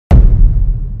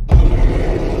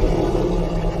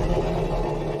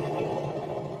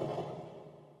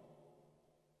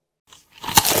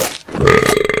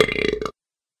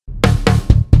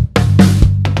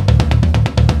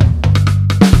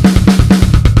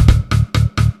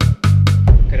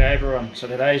everyone. So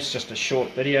today's just a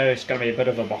short video. It's going to be a bit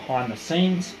of a behind the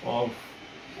scenes of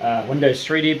Windows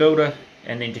 3D Builder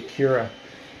and then to Cura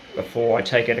before I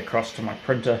take it across to my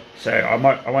printer. So I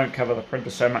won't cover the printer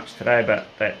so much today, but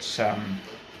that's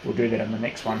we'll do that in the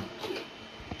next one.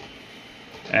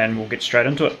 And we'll get straight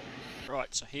into it.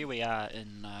 Right, so here we are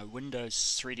in Windows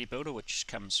 3D Builder, which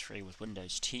comes free with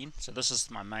Windows 10. So this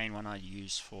is my main one I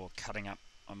use for cutting up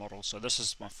a model. So this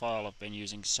is my file I've been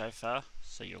using so far.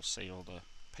 So you'll see all the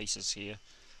pieces here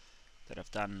that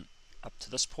I've done up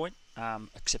to this point,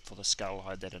 except for the skull.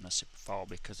 I had that in a separate file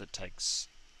because it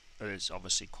is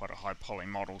obviously quite a high poly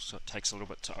model, so it takes a little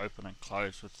bit to open and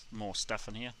close with more stuff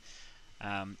in here.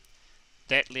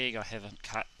 That leg I haven't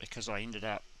cut because I ended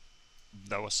up,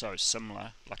 they were so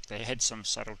similar, like they had some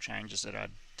subtle changes that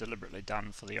I'd deliberately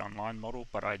done for the online model,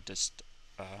 but I just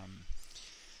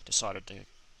decided to,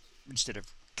 instead of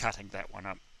cutting that one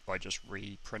up, I just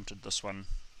reprinted this one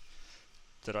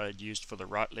that I had used for the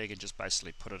right leg and just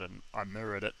basically put it in. I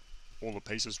mirrored it, all the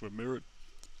pieces were mirrored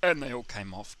and they all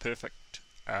came off perfect,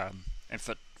 and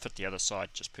fit the other side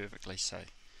just perfectly. So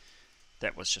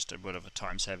that was just a bit of a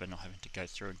time saver, not having to go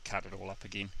through and cut it all up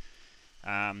again.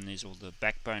 There's all the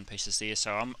backbone pieces there.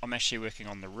 So I'm actually working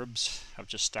on the ribs. I've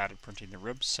just started printing the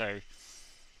ribs, so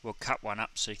we'll cut one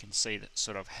up so you can see that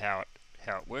sort of how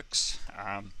it works.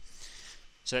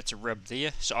 So that's a rib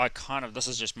there. So this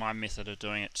is just my method of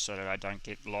doing it so that I don't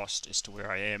get lost as to where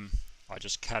I am. I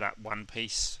just cut up one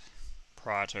piece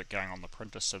prior to it going on the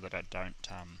printer so that I don't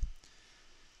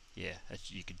as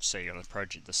you can see on a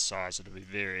project this size, it'll be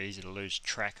very easy to lose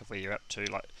track of where you're up to.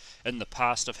 Like in the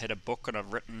past I've had a book and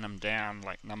I've written them down,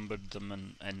 like numbered them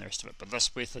and the rest of it, but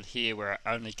this method here where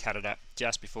I only cut it up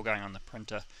just before going on the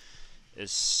printer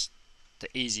is the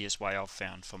easiest way I've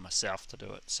found for myself to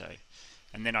do it. So,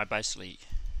 and then I just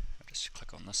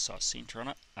click on this size center on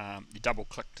it. You double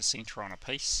click to center on a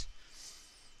piece.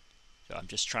 So I'm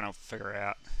just trying to figure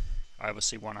out, I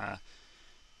obviously want to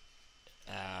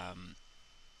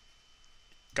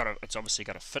it's obviously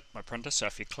got to fit my printer, so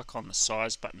if you click on the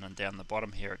size button and down the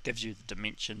bottom here, it gives you the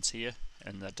dimensions here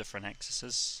and the different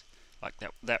axes. Like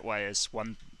that way is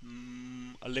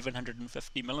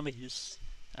 1150 millimeters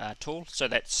tall, so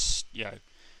that's a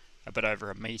bit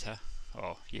over a meter,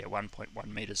 or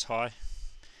 1.1 meters high,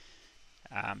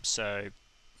 or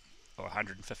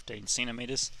 115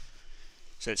 centimeters.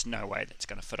 So there's no way that's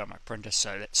going to fit on my printer.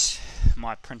 So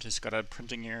my printer's got a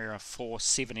printing area of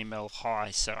 470 mil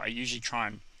high. So I usually try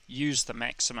and use the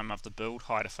maximum of the build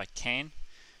height if I can.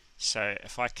 So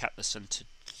if I cut this into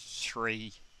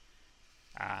 3,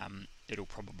 it'll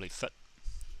probably fit.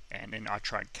 And then I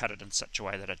try and cut it in such a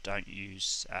way that I don't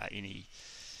use any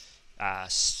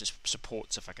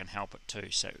supports if I can help it too.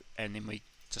 So, and then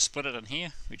to split it in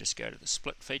here, we just go to the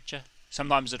split feature.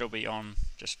 Sometimes it'll be on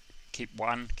just keep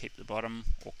one, keep the bottom,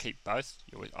 or keep both.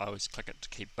 I always click it to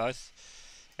keep both,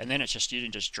 and then it's just, you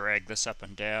can just drag this up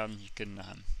and down. You can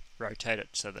rotate it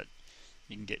so that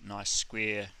you can get nice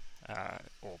square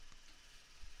or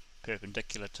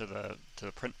perpendicular to the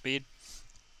print bed.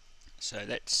 So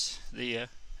that's there.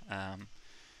 I'm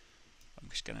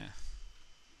just going to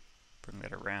bring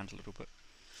that around a little bit,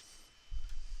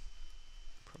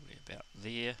 probably about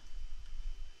there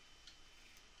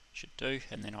should do,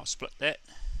 and then I'll split that.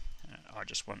 I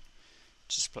just want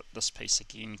to split this piece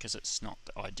again because it's not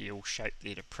the ideal shape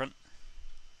there to print,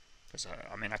 because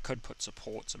I mean I could put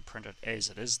supports and print it as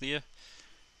it is there,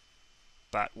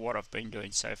 but what I've been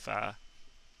doing so far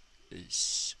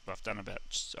is I've done about,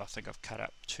 I think I've cut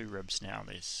up 2 ribs now.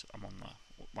 I'm on the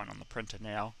one on the printer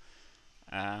now.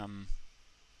 I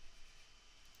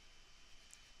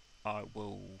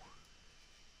will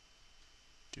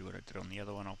do what I did on the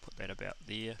other one. I'll put that about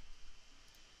there.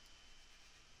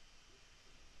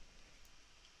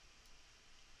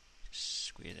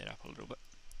 Square that up a little bit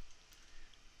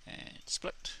and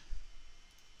split.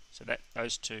 So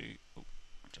those two, I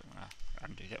don't want to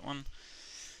undo that one.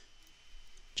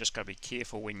 Just got to be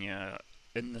careful when you're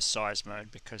in the size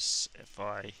mode, because if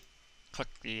I click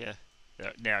there,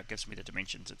 now it gives me the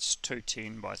dimensions. It's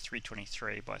 210 by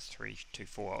 323 by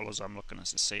 324. All I'm looking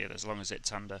is to see it. As long as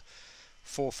it's under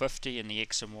 450 in the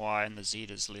X and Y and the Z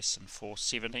is less than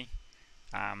 470,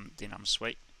 then I'm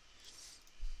sweet.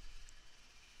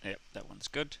 Yep, that one's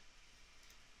good.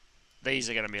 These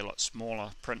are going to be a lot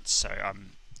smaller prints, so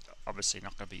I'm obviously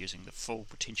not going to be using the full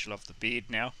potential of the beard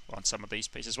now on some of these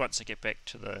pieces. Once I get back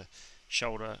to the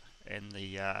shoulder and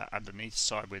the underneath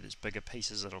side where there's bigger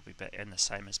pieces, it'll be back, and the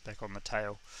same as back on the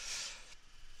tail.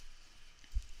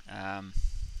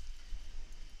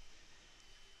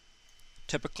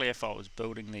 Typically if I was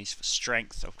building these for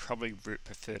strength, I'd probably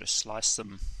prefer to slice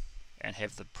them and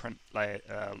have the print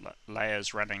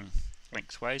layers running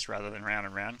lengthways rather than round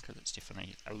and round, because it's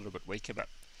definitely a little bit weaker. But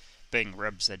being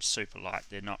ribs, they're super light,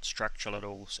 they're not structural at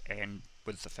all, and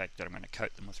with the fact that I'm going to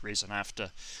coat them with resin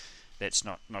after, that's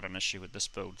not an issue with this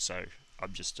build. So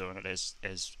I'm just doing it as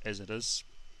it is.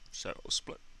 So we'll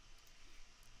split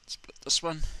this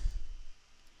one.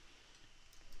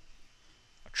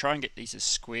 I'll try and get these as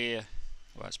square,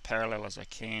 or as parallel as I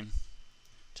can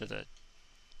to the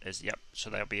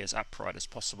so they'll be as upright as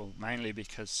possible, mainly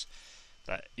because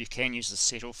that you can use the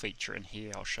settle feature in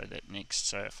here. I'll show that next.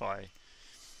 So if I'll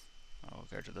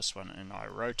go to this one and I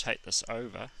rotate this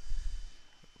over,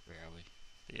 where are we?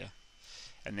 There.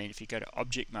 And then if you go to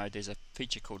object mode, there's a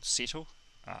feature called settle.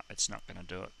 It's not going to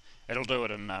do it. It'll do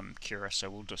it in Cura, so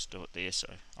we'll just do it there. So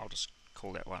I'll just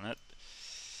call that one it.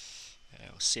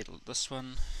 I'll settle this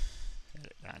one.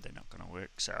 No, they're not going to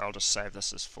work, so I'll just save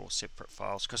this as 4 separate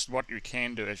files, because what you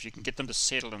can do is you can get them to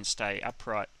settle and stay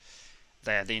upright.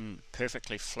 They are then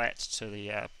perfectly flat to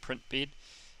the print bed,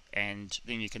 and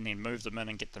then you can then move them in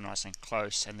and get them nice and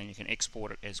close, and then you can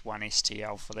export it as one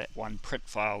STL for that one print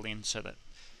file then, so that,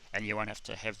 and you won't have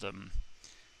to have them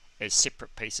as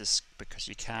separate pieces, because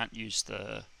you can't use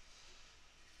the,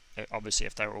 obviously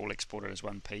if they were all exported as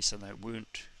one piece and they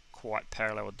weren't quite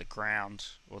parallel with the ground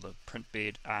or the print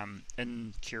bed,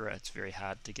 in Cura it's very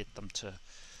hard to get them to,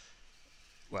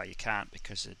 well, you can't,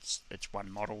 because it's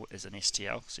one model as an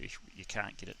STL, so you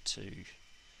can't get it to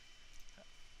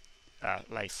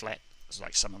lay flat. It's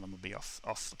like some of them will be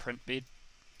off the print bed.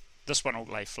 This one will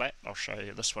lay flat. I'll show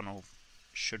you. This one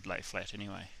should lay flat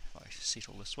anyway. If I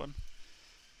settle this one,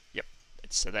 yep.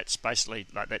 So that's basically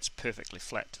like that's perfectly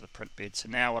flat to the print bed. So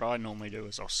now what I normally do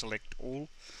is I'll select all.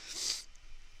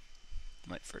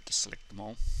 Wait for it to select them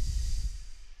all.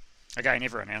 Again,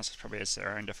 everyone else probably has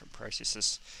their own different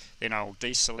processes. Then I'll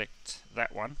deselect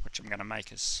that one, which I'm going to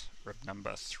make as rib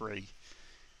number 3.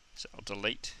 So I'll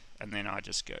delete, and then I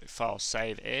just go File,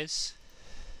 Save As.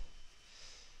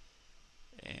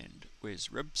 And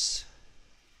where's ribs?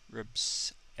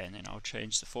 Ribs, and then I'll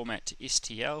change the format to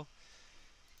STL.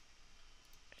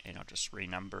 And I'll just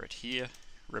renumber it here.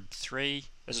 Rib 3.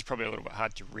 This is probably a little bit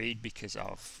hard to read because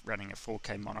I'm running a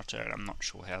 4K monitor and I'm not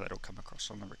sure how that'll come across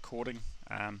on the recording.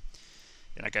 Then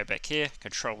I go back here,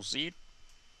 Control Z,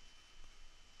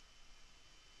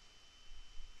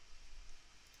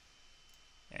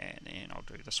 and then I'll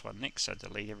do this one next, so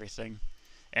delete everything,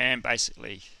 and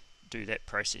basically do that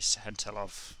process until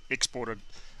I've exported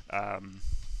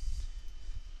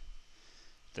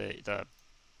the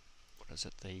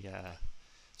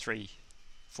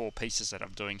 4 pieces that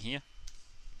I'm doing here.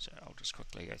 So I'll just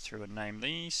quickly go through and name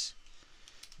these.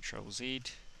 Control Z,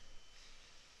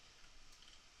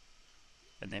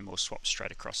 and then we'll swap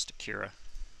straight across to Cura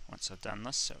once I've done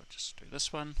this. So I'll just do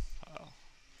this one.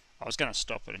 I was going to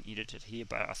stop it and edit it here,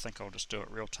 but I think I'll just do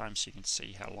it real time so you can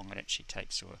see how long it actually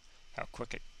takes, or how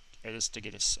quick it is to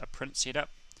get a print set up.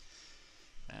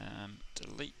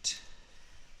 Delete.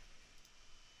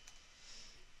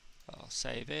 I'll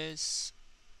save as.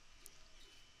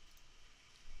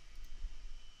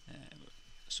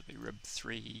 This will be rib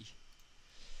 3B.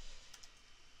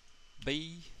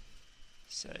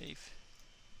 Save.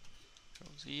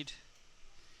 Control Z.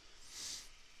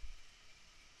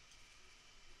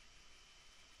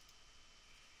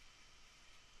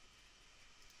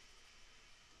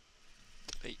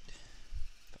 Delete.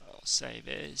 I'll save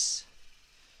as.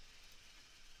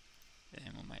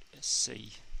 And we'll make this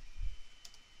C.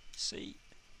 Save.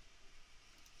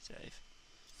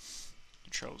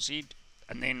 Control Z.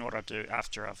 And then what I do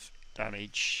after I've done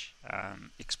each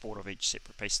export of each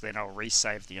separate piece, then I'll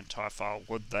resave the entire file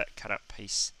with that cut up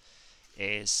piece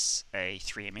as a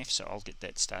 3MF. So I'll get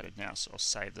that started now. So I'll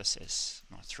save this as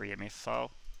my 3MF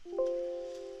file,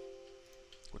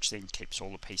 which then keeps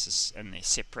all the pieces in their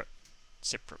separate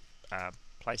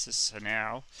places. So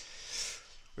now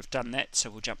we've done that, so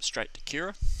we'll jump straight to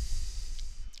Cura.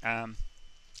 Now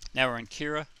we're in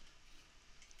Cura.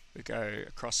 We go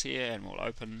across here and we'll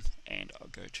open, and I'll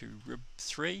go to rib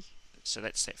 3. So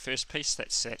that's that first piece.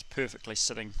 That's perfectly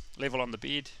sitting level on the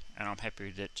bed, and I'm happy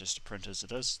with that just to print as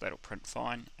it is. That'll print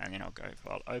fine. And then I'll go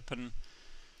File, Open,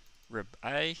 rib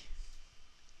A,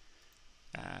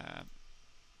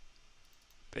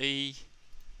 B,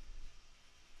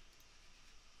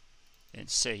 and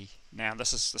C. Now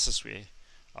this is where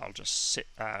I'll just set.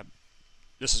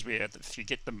 This is where if you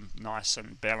get them nice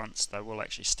and balanced, they will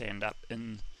actually stand up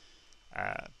in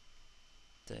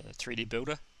the 3D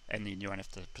builder, and then you won't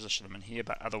have to position them in here.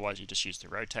 But otherwise, you just use the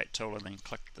rotate tool and then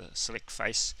click the select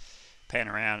face, pan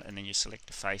around, and then you select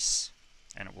a face,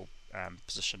 and it will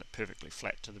position it perfectly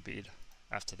flat to the bed.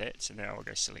 after that. So now I'll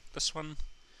go select this one,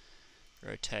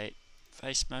 rotate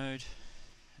face mode.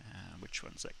 Which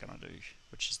one's that going to do?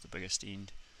 Which is the biggest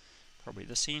end? Probably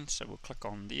this end. So we'll click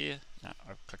on there. No,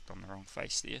 I've clicked on the wrong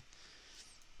face there.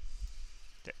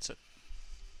 That's it.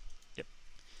 Yep.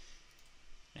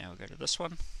 Now we'll go to this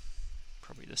one.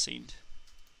 Probably this end.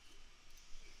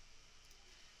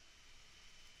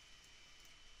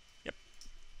 Yep.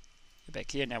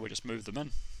 Back here, now we'll just move them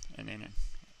in. And then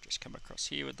just come across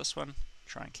here with this one.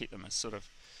 Try and keep them as sort of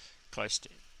close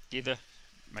together.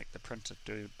 Make the printer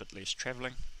do a bit less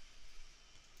travelling.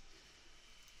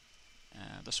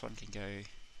 This one can go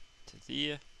to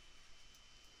there.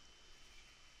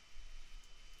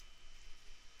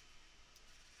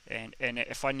 And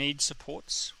if I need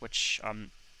supports, which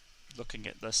I'm looking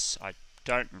at this, I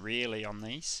don't really on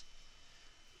these.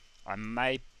 I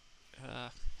may,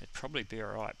 it'd probably be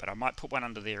alright, but I might put one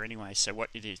under there anyway. So what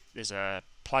you do, there's a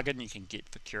plugin you can get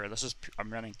for Cura. This is,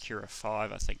 I'm running Cura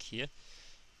 5, I think here.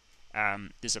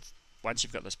 Once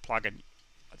you've got this plugin,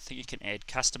 I think you can add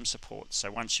custom support. So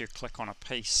once you click on a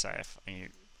piece, say if you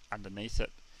underneath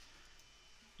it,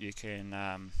 you can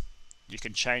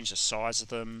change the size of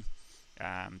them,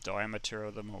 diameter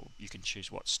of them, or you can choose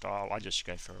what style. I just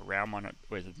go for a round one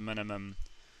with minimum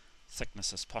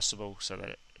thickness as possible, so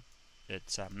that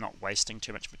it's not wasting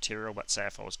too much material. But say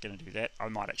if I was going to do that, I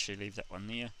might actually leave that one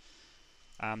there.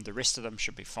 The rest of them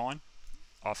should be fine.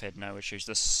 I've had no issues.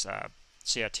 This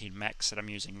CR10 Max that I'm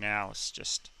using now is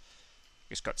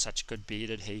it's got such good bead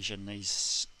adhesion.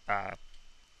 These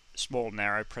small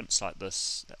narrow prints like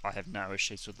this, I have no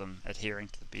issues with them adhering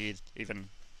to the bead, even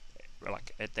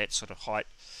like at that sort of height.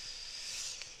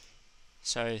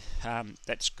 So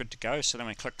that's good to go. So then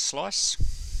we click slice.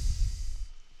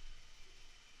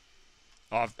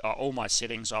 All my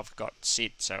settings I've got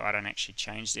set, so I don't actually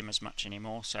change them as much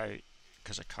anymore. So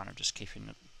because I kind of just keeping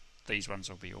it, these ones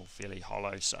will be all fairly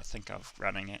hollow. So I think I'm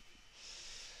running it.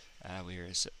 Where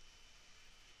is it?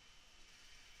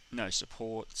 No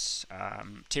supports.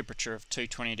 Temperature of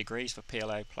 220 degrees for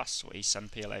PLA plus or eSun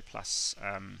PLA plus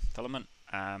filament.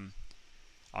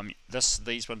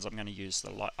 These ones I'm going to use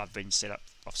I've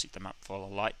set them up for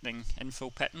the lightning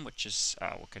infill pattern, which is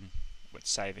we're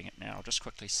saving it now. I'll just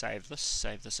quickly save this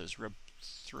as rib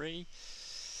 3,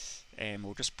 and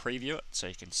we'll just preview it so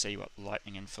you can see what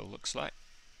lightning infill looks like.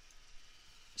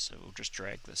 So we'll just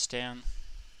drag this down.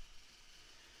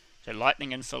 So lightning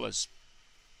infill is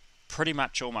pretty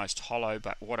much almost hollow,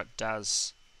 but what it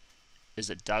does is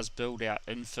it does build out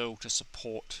infill to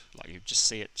support, like you just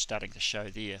see it starting to show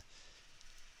there,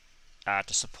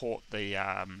 to support the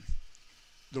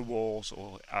walls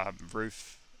or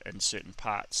roof in certain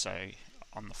parts. So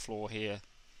on the floor here,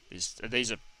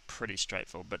 these are pretty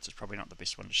straightforward bits. It's probably not the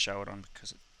best one to show it on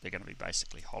because they're going to be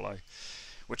basically hollow,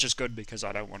 which is good because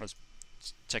I don't want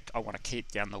I want to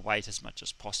keep down the weight as much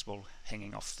as possible,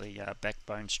 hanging off the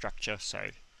backbone structure.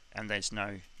 So, and there's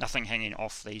nothing hanging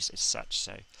off these as such.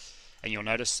 So, and you'll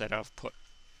notice that I've put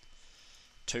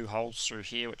 2 holes through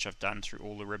here, which I've done through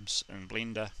all the ribs in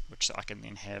Blender, which I can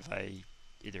then have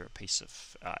either a piece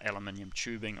of aluminium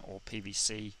tubing or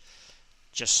PVC,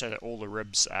 just so that all the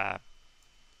ribs are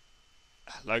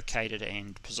located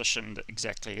and positioned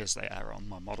exactly as they are on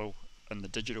my model in the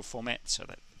digital format, so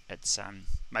that it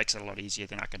makes it a lot easier.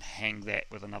 Then I can hang that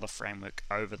with another framework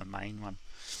over the main one.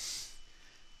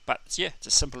 But yeah, it's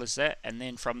as simple as that, and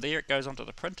then from there it goes onto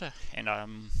the printer, and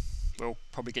we'll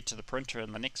probably get to the printer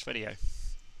in the next video.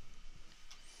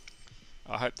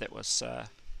 I hope that was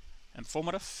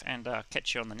informative, and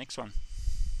catch you on the next one.